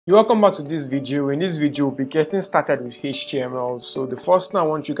You're welcome back to this video. In this video, we'll be getting started with HTML. So the first thing I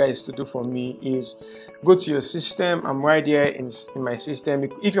want you guys to do for me is go to your system. I'm right here in my system.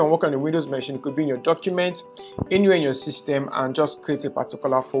 If you're working on a Windows machine, it could be in your document, anywhere in your system, and just create a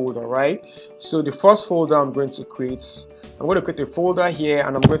particular folder, right? So the first folder I'm going to create a folder here,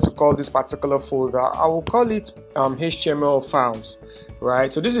 and I'm going to call this particular folder, I will call it HTML files,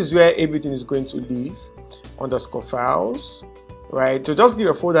 right? So this is where everything is going to live, underscore files. Right, so just give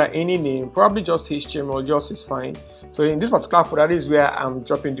a folder any name, probably just HTML, just is fine. So in this particular folder, this is where I'm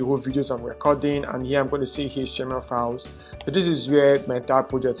dropping the whole videos I'm recording, and here I'm going to say HTML files. So this is where my entire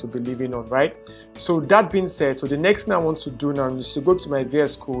project will be living on, right? So that being said, so the next thing I want to do now is to go to my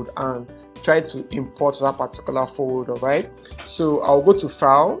VS Code and try to import that particular folder, right? So I'll go to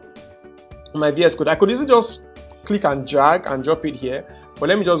File, my VS Code. I could easily just click and drag and drop it here, but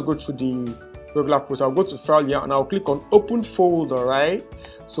let me just go through the regular process. I'll go to File here and I'll click on Open Folder, right?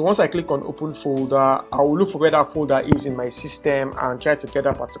 So once I click on Open Folder, I will look for where that folder is in my system and try to get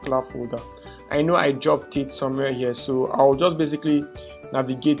that particular folder. I know I dropped it somewhere here, so I'll just basically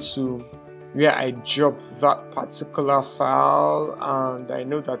navigate to where I dropped that particular file, and I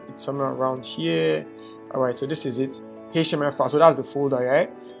know that it's somewhere around here. Alright, so this is it, HTML file. So that's the folder,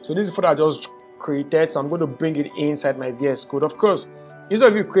 right? So this is the folder I just created, so I'm going to bring it inside my VS Code. Of course,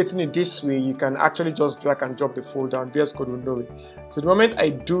 instead of you creating it this way, you can actually just drag and drop the folder and VS Code will know it. So the moment I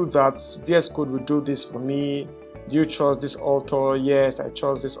do that, VS Code will do this for me. Do you trust this author? Yes, I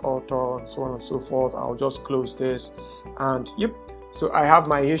trust this author, and so on and so forth. I'll just close this, and yep. So I have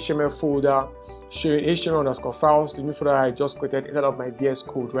my HTML folder showing HTML underscore files, the new folder I just created inside of my VS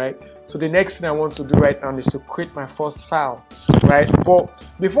Code, right? So the next thing I want to do right now is to create my first file, right? But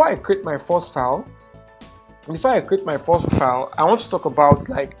before I create my first file, I want to talk about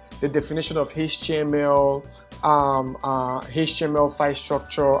like the definition of HTML, HTML file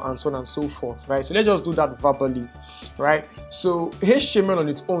structure, and so on and so forth, right? So let's just do that verbally, right? So HTML on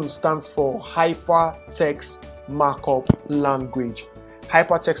its own stands for Hypertext Markup Language.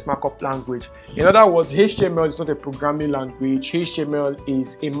 Hypertext markup language. In other words, HTML is not a programming language. HTML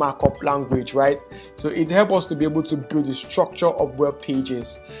is a markup language, right? So it helps us to be able to build the structure of web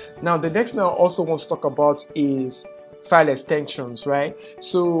pages. Now, the next thing I also want to talk about is file extensions, right?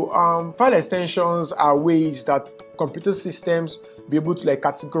 So file extensions are ways that computer systems be able to like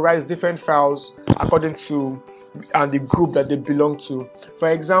categorize different files according to the group that they belong to. For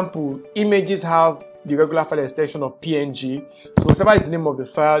example, images have the regular file extension of PNG. So whatever is the name of the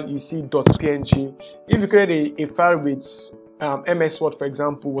file, you see .png. If you create a file with MS Word, for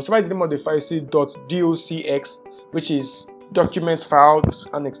example, whatever is the name of the file, you see .docx, which is document file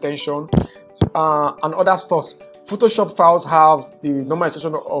and extension, and other stuff. Photoshop files have the normal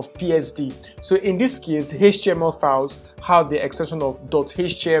extension of PSD. So in this case, HTML files have the extension of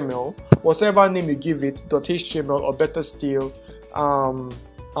 .html, whatever name you give it, .html, or better still,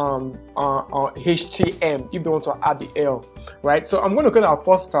 HTM if they want to add the L, right? So I'm going to create our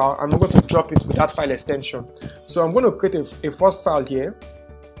first file and I'm going to drop it with that file extension. So I'm going to create a first file here,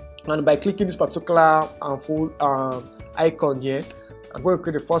 and by clicking this particular icon here, I'm going to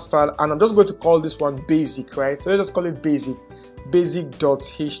create a first file, and I'm just going to call this one basic, right? So let's just call it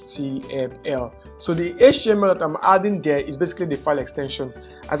basic.html. So the HTML that I'm adding there is basically the file extension.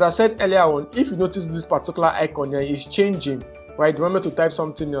 As I said earlier on, if you notice this particular icon here is changing, right? Remember to type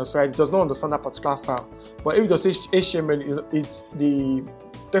something else, right? It does not understand that particular file. But if it does HTML, it's the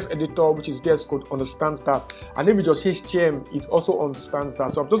text editor, which is VS Code, understands that. And if it just HTML, it also understands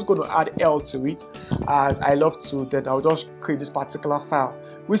that. So I'm just going to add L to it, as I love to. Then I'll just create this particular file,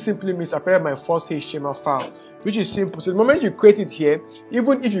 which simply means I created my first HTML file, which is simple. So the moment you create it here,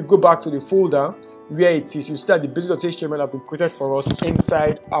 even if you go back to the folder where it is, you see that the basic.html have been created for us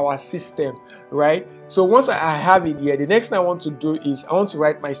inside our system, right? So once I have it here, the next thing I want to do is I want to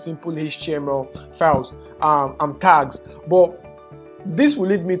write my simple HTML files, tags. But this will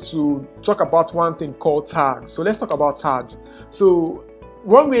lead me to talk about one thing called tags. So let's talk about tags. So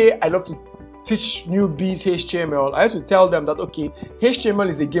one way I love to teach newbies HTML, I have to tell them that, okay, HTML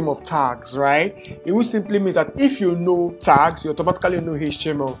is a game of tags, right? It will simply means that if you know tags, you automatically know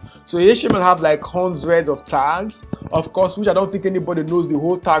HTML. So HTML have like hundreds of tags, of course, which I don't think anybody knows the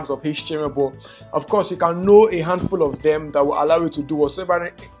whole tags of HTML, but of course you can know a handful of them that will allow you to do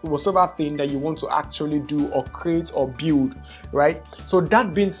whatever thing that you want to actually do or create or build, right? So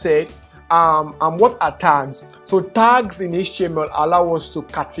that being said, what are tags? So tags in HTML allow us to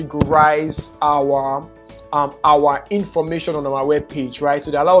categorize our information on our web page, right?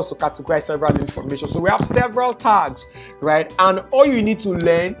 So they allow us to categorize several information. So we have several tags, right? And all you need to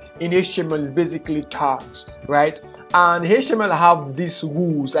learn in HTML is basically tags, right? And HTML have these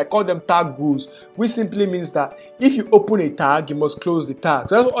rules, I call them tag rules, which simply means that if you open a tag, you must close the tag.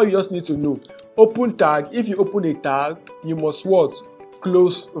 So that's all you just need to know. Open tag, if you open a tag, you must what?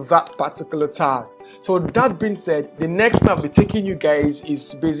 Close that particular tag. So that being said, the next thing I'll be taking you guys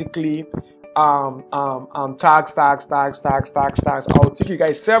is basically tags. I'll take you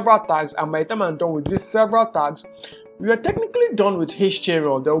guys several tags, and by the time I'm done with these several tags, we are technically done with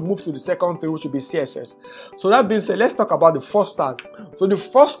HTML. Then we'll move to the second thing, which will be CSS. So that being said, let's talk about the first tag. So the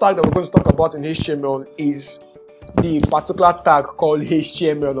first tag that we're going to talk about in HTML is the particular tag called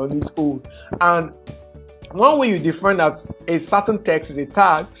HTML on its own. And one way you define that a certain text is a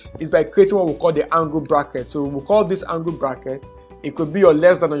tag is by creating what we call the angle bracket. So we'll call this angle bracket. It could be your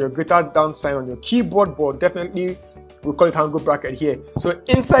less than or your greater than sign on your keyboard, but definitely we call it angle bracket here. So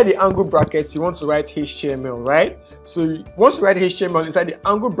inside the angle bracket, you want to write HTML, right? So once you write HTML inside the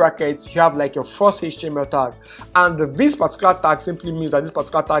angle bracket, you have like your first HTML tag. And this particular tag simply means that this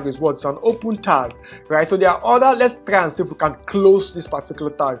particular tag is what? It's an open tag, right? So there are other, let's try and see if we can close this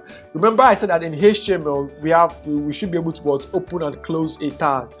particular tag. Remember I said that in HTML, we should be able to what? Open and close a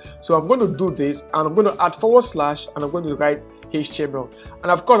tag. So I'm going to do this, and I'm going to add / and I'm going to write HTML.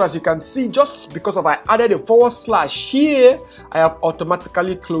 And of course, as you can see, just because I added a / here, I have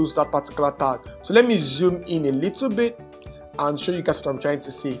automatically closed that particular tag. So let me zoom in a little bit and show you guys what I'm trying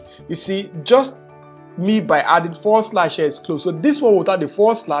to see. You see, just me by adding / here is closed. So this one without the /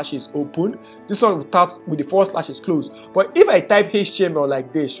 is open. This one without with the / is closed. But if I type HTML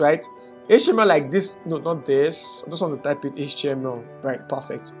like this, right? HTML like this, no, not this. I just want to type it HTML, right?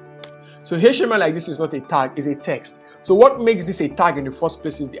 Perfect. So HTML like this is not a tag, it's a text. So what makes this a tag in the first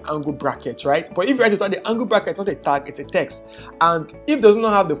place is the angle bracket, right? But if you write it without the angle bracket, it's not a tag, it's a text. And if it does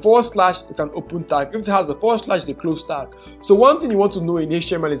not have the /, it's an open tag. If it has the / it's a closed tag. So one thing you want to know in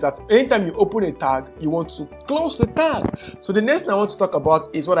HTML is that anytime you open a tag, you want to close the tag. So the next thing I want to talk about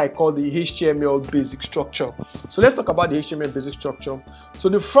is what I call the HTML basic structure. So let's talk about the HTML basic structure. So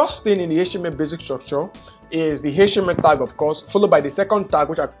the first thing in the HTML basic structure is the HTML tag, of course, followed by the second tag,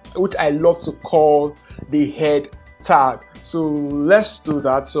 which I love to call the head tag. So let's do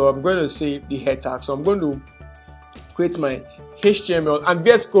that. So I'm going to say the head tag. So I'm going to create my HTML, and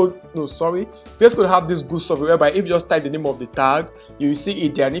VS Code have this good stuff whereby if you just type the name of the tag, you will see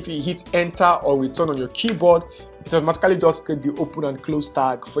it there, and if you hit enter or return on your keyboard, it automatically just create the open and close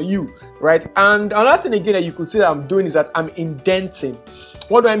tag for you, right? And another thing again that you could see that I'm doing is that I'm indenting.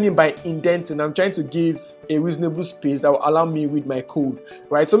 What do I mean by indenting? I'm trying to give a reasonable space that will allow me to read my code,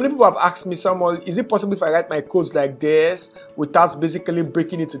 right? So many people have asked me, Samuel, is it possible if I write my codes like this without basically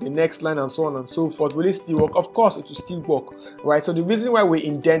breaking it to the next line and so on and so forth? Will it still work? Of course, it will still work, right? So the reason why we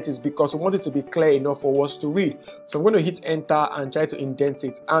indent is because we want it to be clear enough for us to read. So I'm going to hit enter and try to indent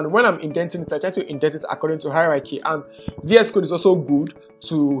it. And when I'm indenting it, I try to indent it according to hierarchy. And VS Code is also good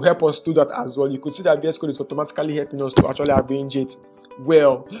to help us do that as well. You could see that VS Code is automatically helping us to actually arrange it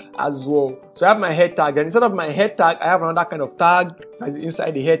well as well. So I have my head tag, and instead of my head tag, I have another kind of tag that is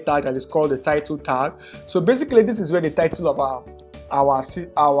inside the head tag that is called the title tag. So basically, this is where the title of our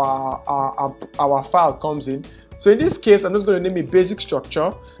file comes in. So in this case, I'm just going to name it basic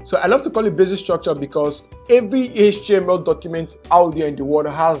structure. So I love to call it basic structure because every HTML document out there in the world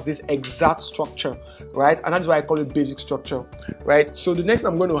has this exact structure, right? And that's why I call it basic structure, right? So the next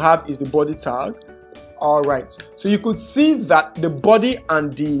I'm going to have is the body tag. All right. So you could see that the body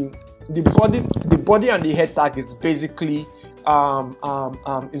and the head tag is basically of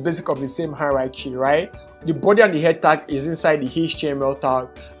the same hierarchy, right? The body and the head tag is inside the HTML tag,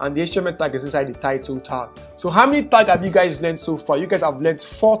 and the HTML tag is inside the title tag. So how many tags have you guys learned so far? You guys have learned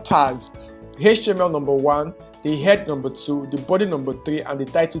 4 tags: HTML number 1, the head number 2, the body number 3, and the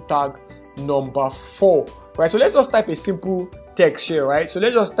title tag number 4. Right? So let's just type a simple text here, right? So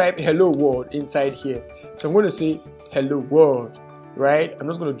let's just type hello world inside here. So I'm going to say hello world, right? I'm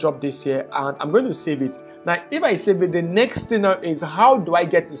just going to drop this here and I'm going to save it. Now, if I save it, the next thing now is how do I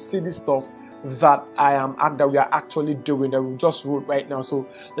get to see this stuff that we are actually doing that we just wrote right now. So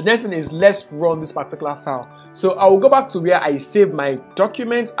the next thing is let's run this particular file. So I will go back to where I saved my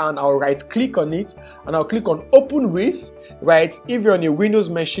document and I'll right click on it and I'll click on open with, right? If you're on a Windows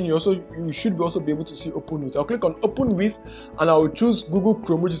machine, you should also be able to see open with. I'll click on open with and I'll choose Google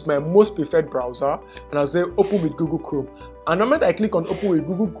Chrome, which is my most preferred browser, and I'll say open with Google Chrome. And the moment I click on open with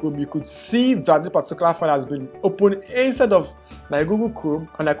Google Chrome, you could see that this particular file has been opened inside of my Google Chrome,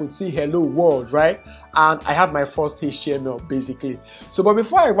 and I could see hello world, right? And I have my first HTML basically. So but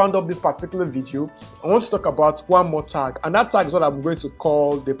before I round up this particular video, I want to talk about one more tag, and that tag is what I'm going to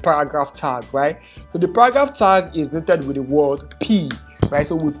call the paragraph tag, right? So the paragraph tag is noted with the word P, right?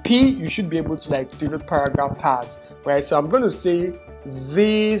 So with P, you should be able to like denote paragraph tags, right? So I'm going to say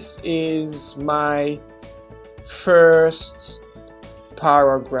this is my first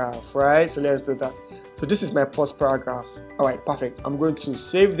paragraph, right? So let's do that. So this is my first paragraph. All right, perfect. I'm going to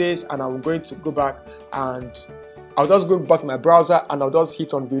save this and I'm going to go back and I'll just go back to my browser and I'll just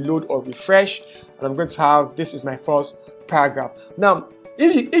hit on reload or refresh, and I'm going to have this is my first paragraph. Now,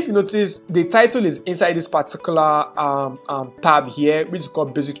 if you notice, the title is inside this particular tab here, which is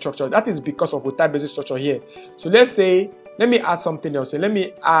called basic structure. That is because of we type basic structure here. So let's say, let me add something else. So let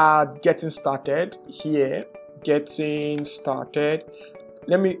me add getting started here, getting started.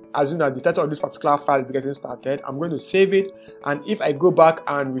 Let me assume that the title of this particular file is getting started. I'm going to save it, and if I go back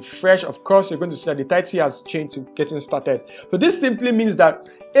and refresh, of course, you're going to see that the title has changed to getting started. So this simply means that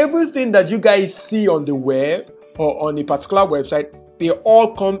everything that you guys see on the web or on a particular website, they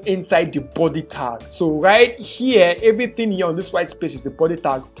all come inside the body tag. So right here, everything here on this white space is the body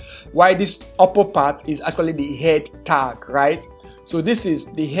tag, while this upper part is actually the head tag, right? So this is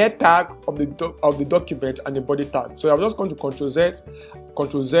the head tag of the document and the body tag. So I'm just going to Control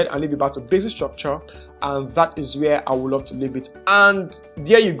Z and leave it back to basic structure, and that is where I would love to leave it. And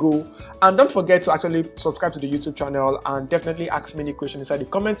there you go. And don't forget to actually subscribe to the YouTube channel and definitely ask me any questions inside the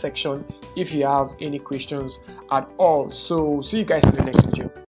comment section if you have any questions at all. So see you guys in the next video.